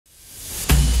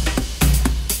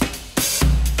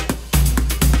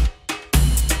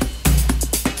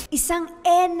Isang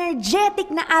energetic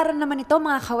na araw naman ito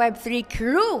mga ka-Web3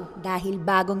 crew dahil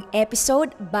bagong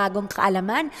episode, bagong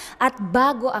kaalaman at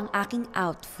bago ang aking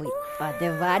outfit. O,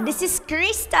 diba? This is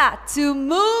Krista, to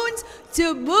moons,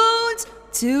 to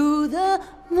the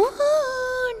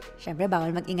moon. Siyempre,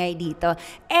 bawal mag-ingay dito.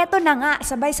 Eto na nga,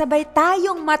 sabay-sabay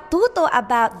tayong matuto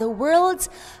about the world's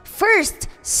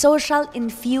first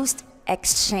social-infused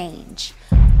exchange.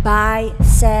 Buy,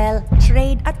 sell,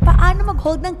 trade, at paano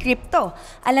mag-hold ng crypto.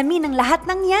 Alamin ang lahat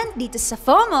ng yan dito sa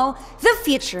FOMO, the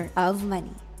future of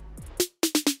money.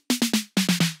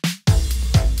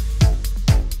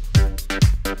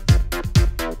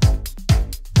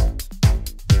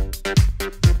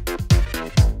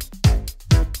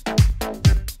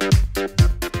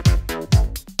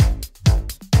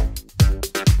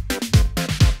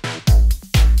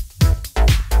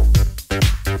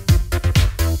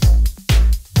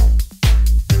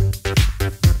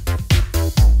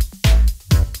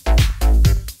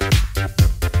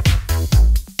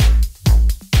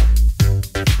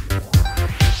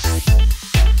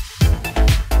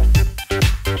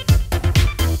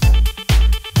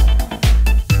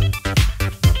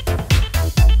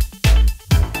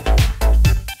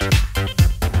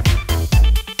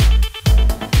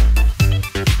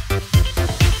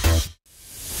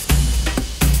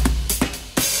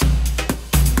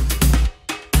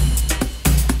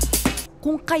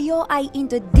 Kung kayo ay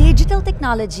into digital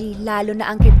technology, lalo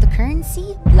na ang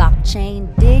cryptocurrency, blockchain,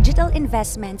 digital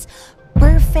investments,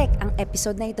 perfect ang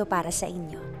episode na ito para sa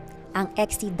inyo. Ang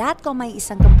xtdotcom ay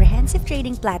isang comprehensive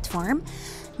trading platform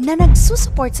na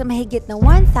nagsusupport sa mahigit na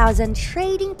 1,000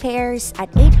 trading pairs at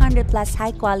 800 plus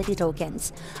high-quality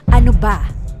tokens. Ano ba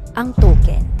ang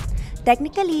token?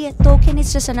 Technically, token is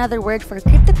just another word for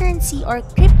cryptocurrency or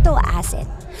crypto asset.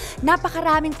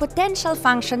 Napakaraming potential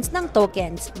functions ng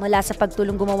tokens, mula sa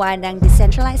pagtulong gumawa ng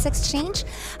decentralized exchange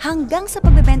hanggang sa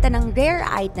pagbebenta ng rare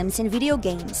items in video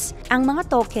games. Ang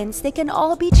mga tokens, they can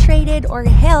all be traded or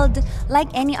held like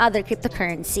any other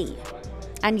cryptocurrency.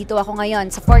 Andito ako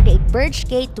ngayon sa 48 Birch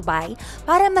Gate, Dubai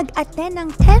para mag-attend ng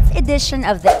 10th edition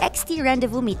of the XT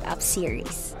Rendezvous Meetup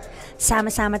Series.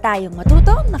 Sama-sama tayong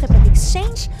matuto,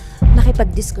 makipag-exchange,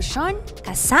 makipag-diskusyon,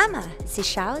 kasama si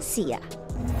XIAOXIA.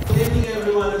 Good evening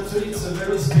everyone, actually it's a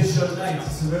very special night,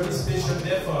 it's a very special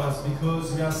day for us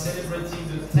because we are celebrating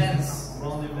the 10th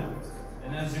rendezvous.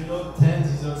 And as you know, 10th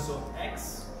is also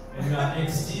X, and we are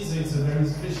XT, so it's a very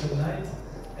special night.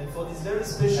 And for this very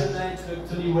special night, we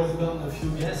actually welcome a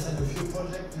few guests and a few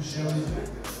projects to share with you.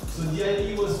 So the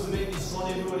idea was to make this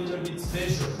rendezvous a little bit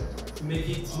special, to make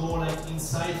it more like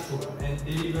insightful and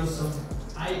deliver some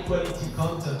high quality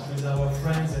content with our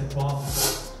friends and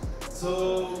partners.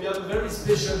 So we have a very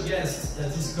special guest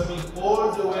that is coming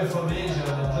all the way from Asia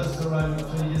that just arrived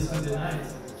actually yesterday night.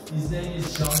 His name is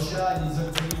XIAOXIA and he's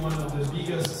actually one of the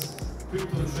biggest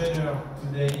crypto trader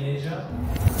today in Asia.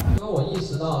 因为我意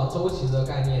识到周期的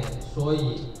概念，所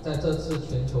以在这次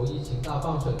全球疫情大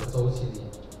放水的周期里。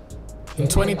 In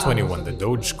 2021, the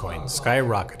Dogecoin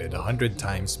skyrocketed 100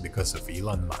 times because of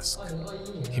Elon Musk.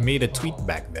 He made a tweet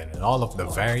back then and all of the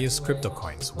various crypto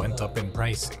coins went up in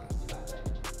pricing.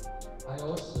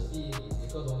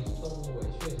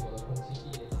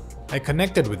 I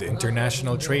connected with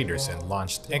international traders and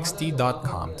launched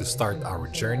xtdotcom to start our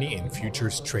journey in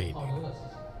futures trading.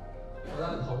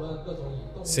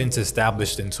 Since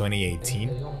established in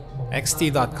 2018,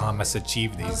 xtdotcom has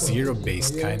achieved a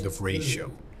zero-based kind of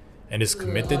ratio and is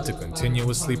committed to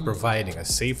continuously providing a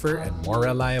safer and more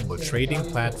reliable trading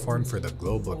platform for the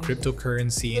global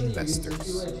cryptocurrency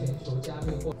investors.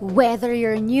 Whether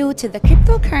you're new to the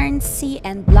cryptocurrency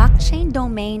and blockchain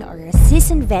domain or a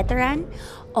seasoned veteran,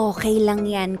 okay lang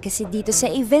yan kasi dito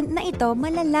sa event na ito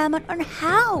malalaman on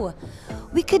how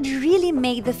we could really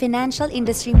make the financial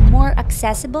industry more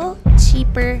accessible,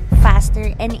 cheaper,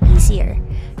 faster, and easier.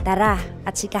 Tara,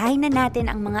 at sikahin na natin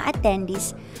ang mga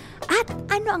attendees at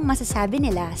ano ang masasabi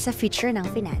nila sa future ng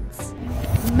finance.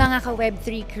 Mga ka-Web3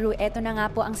 crew, eto na nga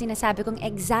po ang sinasabi kong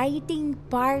exciting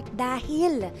part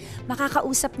dahil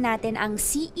makakausap natin ang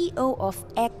CEO of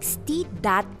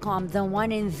xtdotcom, the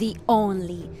one and the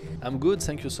only. I'm good,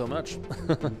 thank you so much.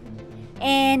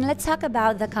 And let's talk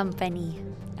about the company.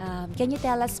 Can you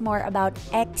tell us more about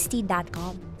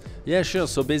xtdotcom? Yeah, sure.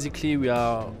 So basically we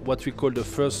are what we call the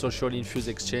first social infused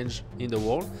exchange in the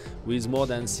world, with more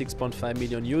than 6.5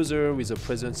 million users, with a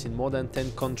presence in more than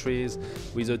 10 countries,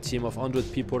 with a team of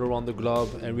 100 people around the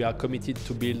globe, and we are committed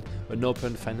to build an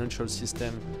open financial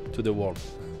system to the world.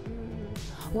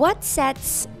 What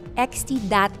sets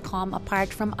xtdotcom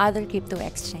apart from other crypto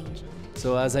exchanges?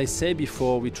 So as I said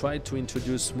before, we try to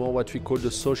introduce more what we call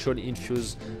the social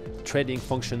infused trading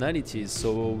functionalities.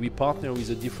 So we partner with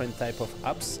a different type of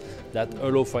apps that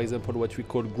allow, for example, what we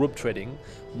call group trading.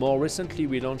 More recently,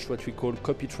 we launched what we call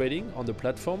copy trading on the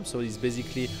platform. So it's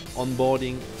basically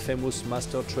onboarding famous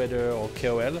master trader or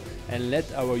KOL and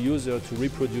let our user to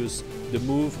reproduce the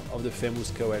move of the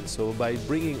famous KOL. So by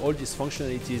bringing all these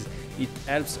functionalities, it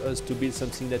helps us to build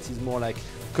something that is more like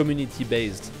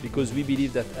community-based, because we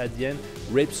believe that at the end,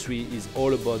 Web3 is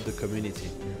all about the community.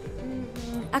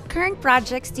 Current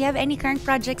projects, do you have any current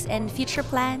projects and future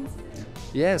plans?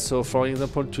 Yeah, so for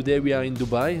example, today we are in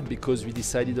Dubai because we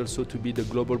decided also to build a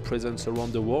global presence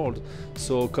around the world.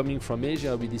 So coming from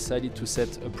Asia, we decided to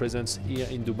set a presence here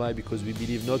in Dubai because we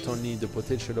believe not only the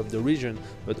potential of the region,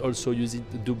 but also using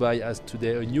Dubai as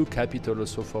today a new capital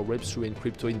also for Web3 and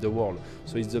crypto in the world.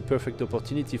 So it's the perfect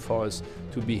opportunity for us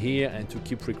to be here and to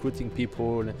keep recruiting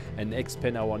people and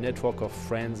expand our network of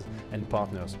friends and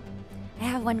partners. I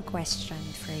have one question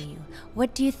for you.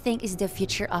 What do you think is the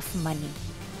future of money?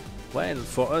 Well,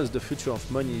 for us, the future of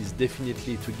money is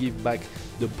definitely to give back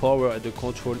the power and the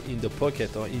control in the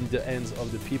pocket or in the hands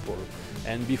of the people.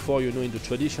 And before, you know, in the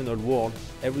traditional world,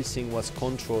 everything was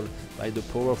controlled by the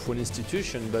powerful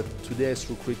institution, but today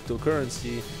through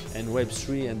cryptocurrency and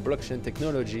Web3 and blockchain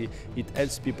technology, it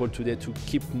helps people today to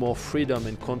keep more freedom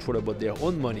and control about their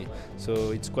own money.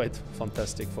 So it's quite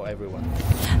fantastic for everyone.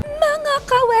 Mga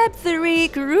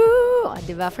ka-Web3 crew! O,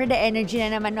 diba? For the energy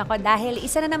na naman ako dahil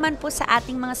isa na naman po sa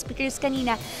ating mga speakers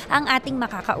kanina ang ating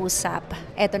makakausap.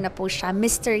 Eto na po siya,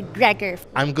 Mr. Gregor.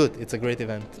 I'm good. It's a great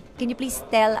event. Can you please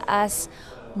tell us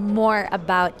more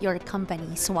about your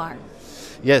company, Swarm?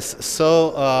 Yes,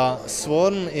 so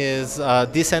Swarm is a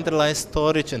decentralized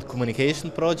storage and communication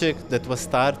project that was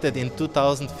started in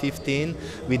 2015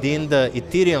 within the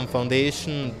Ethereum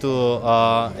Foundation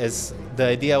as the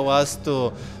idea was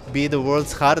to be the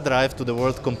world's hard drive to the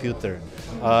world computer.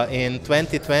 In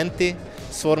 2020,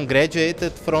 Swarm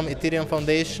graduated from Ethereum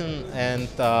Foundation and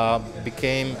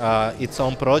became its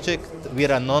own project.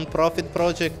 We're a non-profit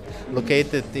project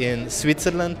located in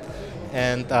Switzerland,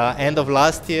 and end of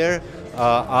last year,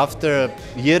 after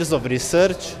years of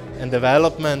research and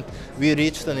development, we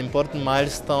reached an important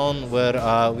milestone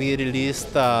where we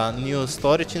released new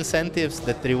storage incentives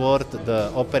that reward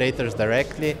the operators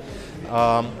directly.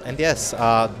 And yes,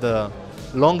 the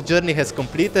long journey has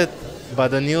completed,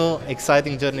 but a new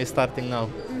exciting journey is starting now.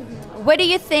 What do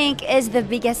you think is the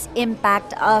biggest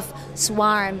impact of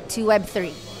Swarm to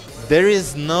Web3? There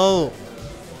is no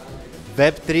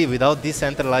Web3 without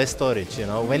decentralized storage. You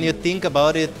know, when you think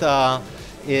about it,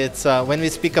 it's when we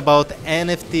speak about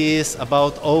NFTs,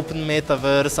 about open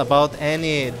metaverse, about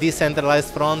any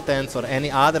decentralized front ends or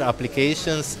any other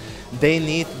applications, they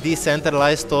need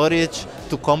decentralized storage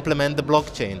to complement the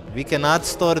blockchain. We cannot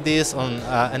store this on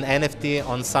an NFT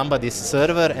on somebody's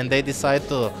server and they decide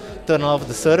to turn off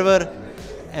the server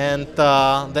and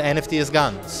the NFT is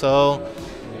gone. So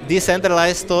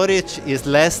decentralized storage is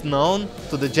less known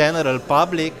to the general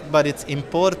public, but it's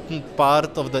important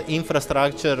part of the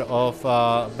infrastructure of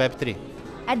Web3.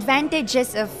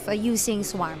 Advantages of using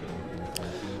Swarm?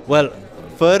 Well,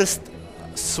 first,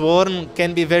 Swarm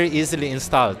can be very easily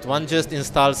installed. One just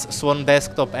installs Swarm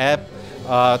desktop app,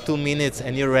 2 minutes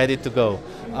and you're ready to go.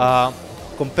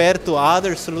 Compared to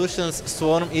other solutions,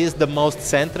 Swarm is the most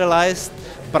centralized,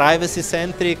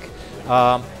 privacy-centric,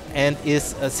 and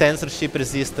is censorship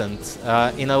resistant.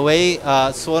 In a way,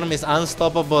 Swarm is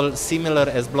unstoppable, similar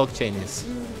as blockchain is.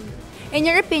 In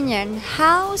your opinion,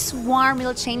 how Swarm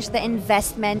will change the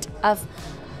investment of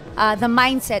the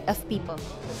mindset of people?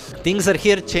 Things are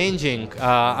here changing,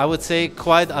 I would say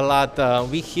quite a lot.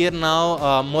 We hear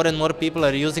now more and more people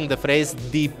are using the phrase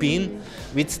DPIN,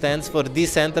 which stands for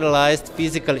Decentralized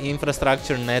Physical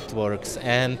Infrastructure Networks.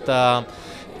 And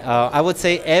I would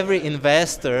say every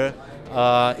investor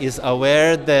is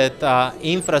aware that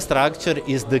infrastructure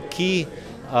is the key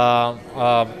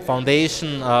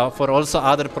foundation for also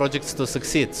other projects to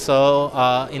succeed. So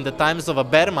in the times of a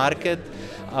bear market,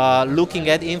 looking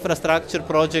at infrastructure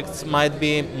projects might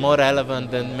be more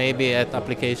relevant than maybe at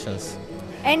applications.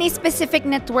 Any specific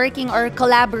networking or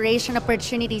collaboration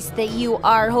opportunities that you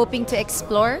are hoping to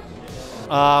explore?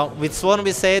 With Swarm,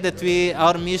 we say that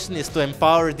our mission is to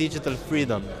empower digital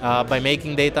freedom by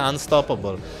making data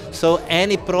unstoppable. So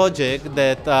any project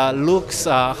that looks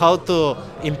how to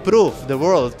improve the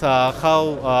world,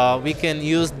 how we can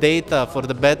use data for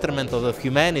the betterment of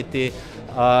humanity,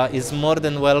 is more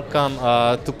than welcome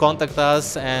to contact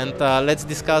us, and let's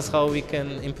discuss how we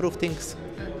can improve things.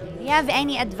 Do you have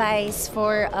any advice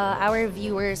for our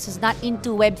viewers who's not into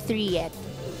Web3 yet?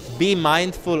 be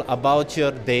mindful about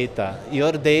your data.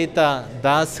 Your data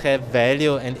does have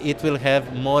value, and it will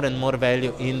have more and more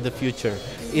value in the future.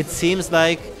 It seems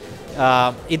like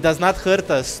it does not hurt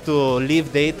us to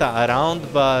leave data around,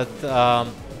 but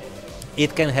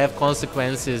it can have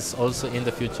consequences also in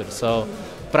the future. So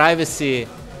privacy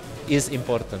is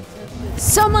important.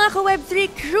 So mga ka-Web3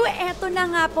 crew, eto na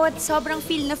nga po at sobrang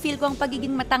feel ko ang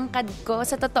pagiging matangkad ko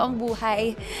sa totoong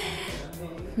buhay.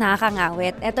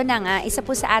 Nakakangawit. Eto na nga, isa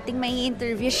po sa ating may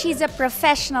interview. She's a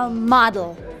professional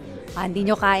model. Hindi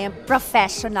nyo kayang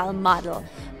professional model.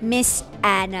 Miss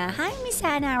Anna. Hi, Miss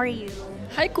Anna. How are you?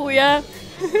 Hi, Kuya.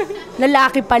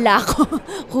 Lalaki pala ako.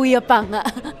 Kuya pa nga.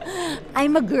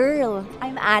 I'm a girl.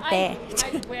 I'm ate.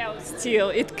 Well,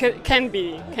 still, it can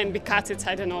be cut.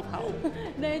 I don't know how.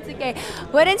 No, it's okay.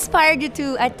 What inspired you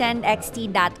to attend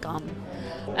XTDotcom?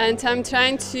 And I'm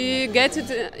trying to get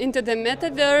into the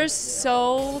metaverse,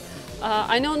 so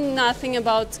I know nothing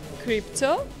about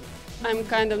crypto. I'm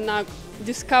kind of now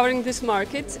discovering this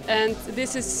market, and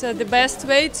this is the best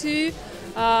way to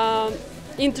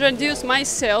introduce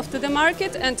myself to the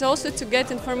market and also to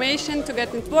get information, to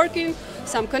get networking,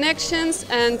 some connections,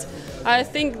 and I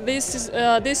think this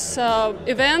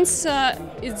events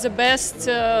is the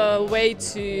best way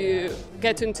to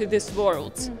get into this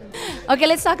world. Okay,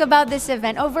 let's talk about this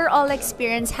event. Overall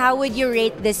experience, how would you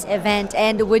rate this event,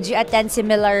 and would you attend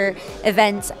similar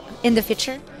events in the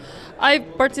future? I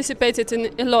participated in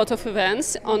a lot of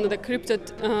events on the crypto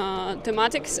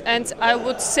thematics, and I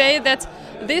would say that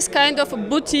this kind of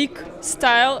boutique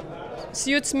style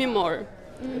suits me more.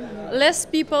 Less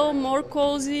people, more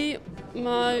cozy.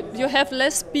 You have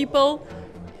less people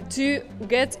to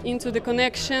get into the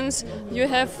connections. You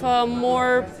have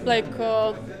more like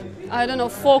I don't know,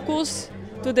 focus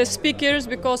to the speakers,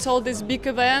 because all these big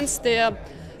events, they are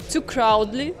too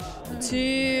crowded,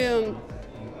 too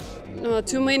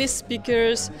many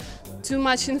speakers, too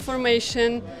much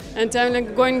information, and I'm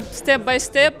like going step by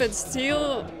step, and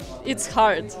still it's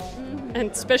hard,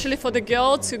 and especially for the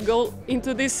girl to go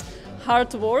into this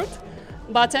hard work.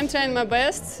 But I'm trying my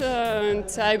best, and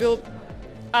I will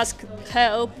ask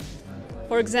help.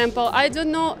 For example, I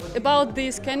don't know about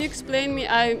this. Can you explain me?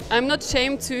 I'm not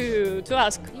ashamed to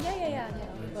ask. Yeah,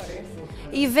 of course.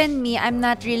 Even me, I'm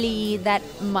not really that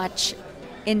much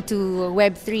into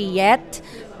Web3 yet,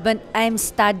 but I'm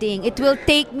studying. It will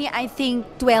take me, I think,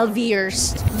 12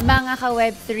 years. Mga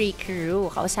ka-Web3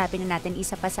 crew, kausapin na natin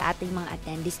isa pa sa ating mga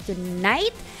attendees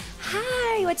tonight.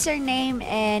 Hi, what's your name?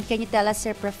 And can you tell us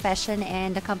your profession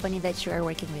and the company that you are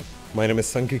working with? My name is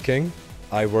Sanki King.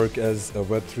 I work as a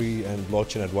Web3 and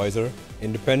blockchain advisor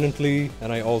independently,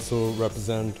 and I also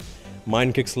represent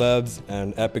MindKicks Labs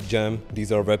and Epic Jam.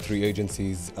 These are Web3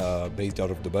 agencies based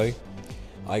out of Dubai.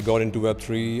 I got into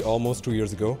Web3 almost 2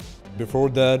 years ago. Before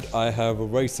that, I have a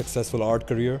very successful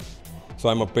art career. So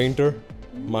I'm a painter.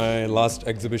 My last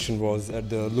exhibition was at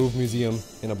the Louvre Museum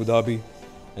in Abu Dhabi,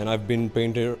 and I've been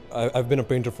a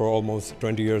painter for almost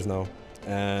 20 years now.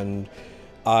 And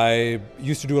I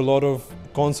used to do a lot of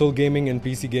console gaming and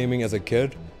PC gaming as a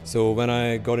kid. So when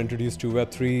I got introduced to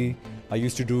Web3, I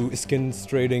used to do skins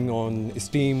trading on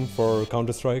Steam for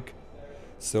Counter-Strike.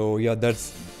 So yeah,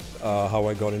 that's how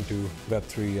I got into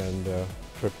Web3 and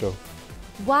crypto.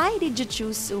 Why did you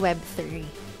choose Web3?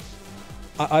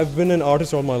 I've been an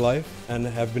artist all my life and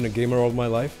have been a gamer all my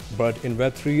life. But in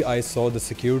Web3, I saw the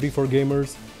security for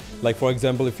gamers. Like for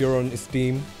example, if you're on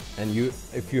Steam, and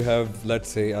if you have, let's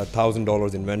say,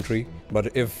 $1,000 inventory,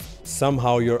 but if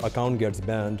somehow your account gets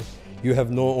banned, you have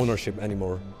no ownership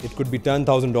anymore. It could be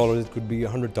 $10,000, it could be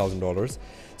 $100,000.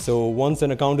 So once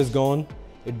an account is gone,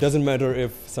 it doesn't matter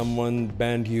if someone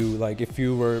banned you, like if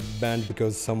you were banned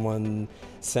because someone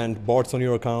sent bots on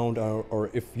your account, or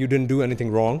if you didn't do anything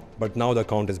wrong, but now the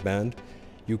account is banned,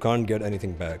 you can't get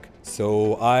anything back.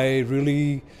 So I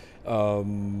really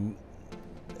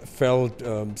felt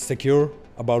secure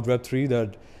about Web3,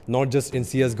 that not just in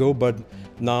CSGO, but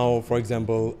now, for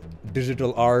example,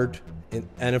 digital art,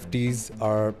 NFTs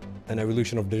are an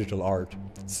evolution of digital art.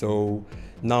 So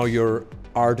now your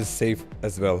art is safe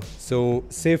as well. So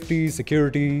safety,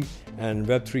 security, and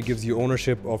Web3 gives you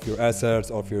ownership of your assets,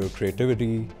 of your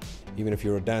creativity, even if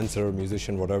you're a dancer,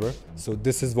 musician, whatever. So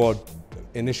this is what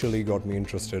initially got me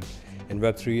interested in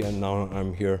Web3, and now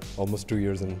I'm here almost 2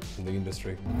 years in the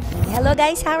industry. Hello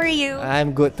guys, how are you?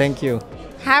 I'm good, thank you.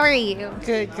 How are you?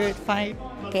 Good, fine.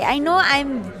 Okay, I know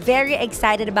I'm very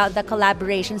excited about the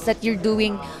collaborations that you're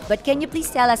doing, but can you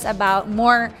please tell us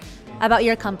more about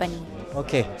your company?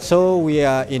 Okay, so we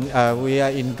are in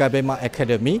Gabema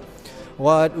Academy.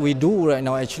 What we do right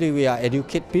now, actually, we are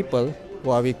educate people,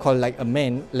 what we call like a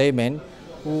layman,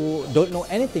 who don't know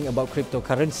anything about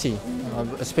cryptocurrency,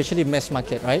 especially mass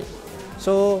market, right?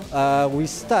 So we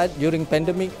start during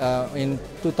pandemic in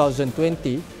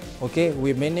 2020. Okay,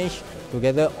 we managed to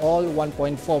gather all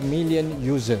 1.4 million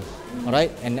user, all right,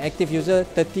 and active user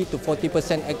 30 to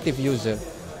 40% active user.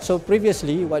 So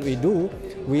previously, what we do,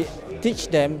 we teach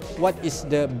them what is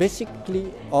the basically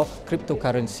of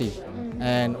cryptocurrency,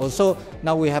 and also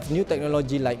now we have new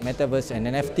technology like metaverse and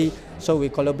NFT. So we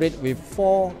collaborate with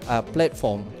four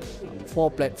platforms.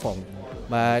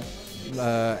 But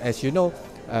as you know,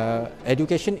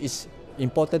 education is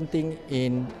important thing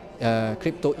in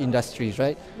crypto industries,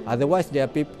 right? Otherwise, there are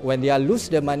people, when they are lose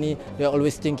their money, they are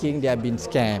always thinking they have been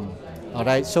scammed. All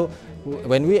right. So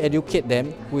when we educate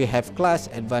them, we have class,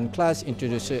 advanced class,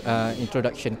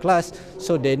 introduction class,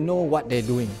 so they know what they're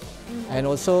doing. And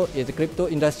also in the crypto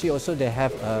industry, also they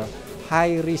have a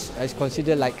high risk. It's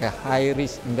considered like a high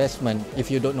risk investment if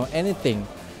you don't know anything.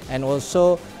 And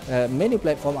also many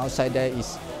platforms outside there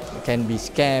can be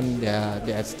scammed,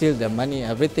 they steal the money,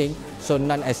 everything, so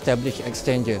non-established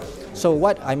exchanger. So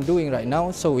what I'm doing right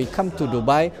now, so we come to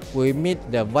Dubai, we meet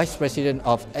the vice president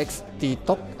of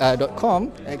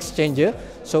xtdotcom exchanger,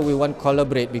 so we want to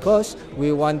collaborate because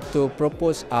we want to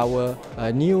propose our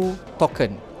new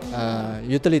token,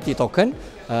 utility token,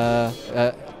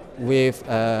 with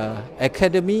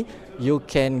academy. You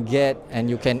can get and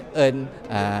you can earn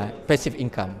passive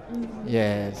income.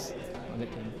 Yes.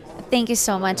 Thank you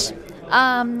so much.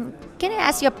 Can I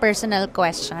ask you a personal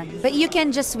question? But you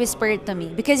can just whisper it to me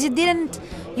because you didn't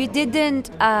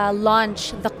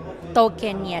launch the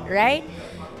token yet, right?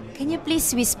 Can you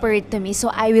please whisper it to me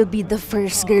so I will be the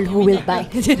first girl who will buy?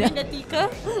 You mean the tika?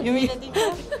 You mean the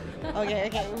tika? Okay,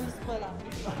 whisper lah.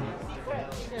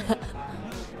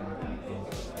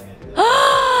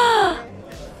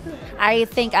 I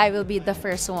think I will be the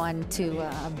first one to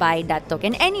buy that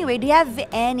token. Anyway, do you have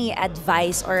any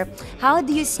advice or how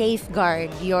do you safeguard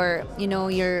your,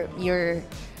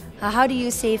 how do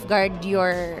you safeguard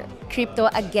your crypto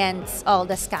against all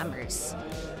the scammers?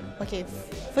 Okay,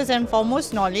 first and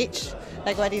foremost, knowledge.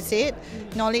 Like what you said,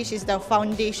 knowledge is the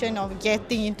foundation of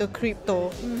getting into crypto.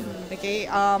 Okay,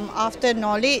 after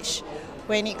knowledge,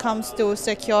 when it comes to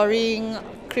securing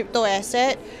crypto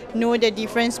asset, know the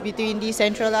difference between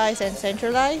decentralized and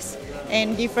centralized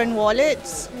and different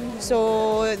wallets.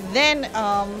 So then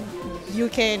you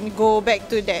can go back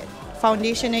to that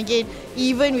foundation again.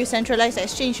 Even with centralized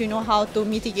exchange, you know how to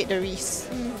mitigate the risk,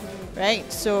 right?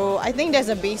 So I think that's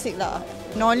a basic lah.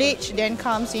 Knowledge then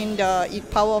comes in the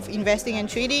power of investing and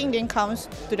trading, then comes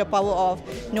to the power of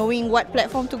knowing what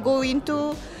platform to go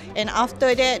into. And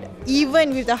after that,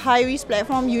 even with the high-risk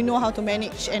platform, you know how to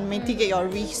manage and mitigate your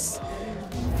risk.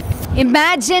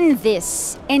 Imagine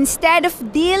this. Instead of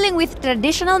dealing with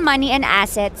traditional money and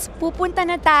assets, pupunta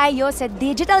na tayo sa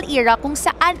digital era kung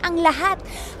saan ang lahat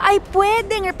ay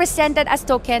pwedeng represented as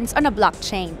tokens on a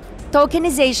blockchain.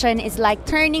 Tokenization is like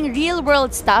turning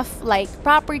real-world stuff like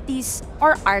properties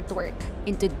or artwork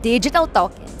into digital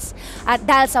tokens. At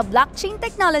dahil sa blockchain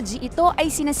technology, ito ay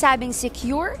sinasabing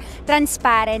secure,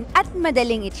 transparent, at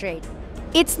madaling i-trade.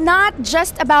 It's not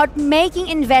just about making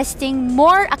investing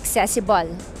more accessible.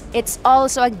 It's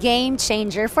also a game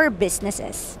changer for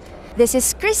businesses. This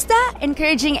is Krista,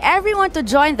 encouraging everyone to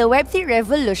join the Web3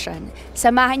 revolution.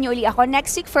 Samahan niyo uli ako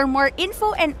next week for more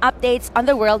info and updates on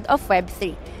the world of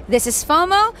Web3. This is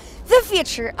FOMO, the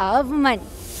future of money.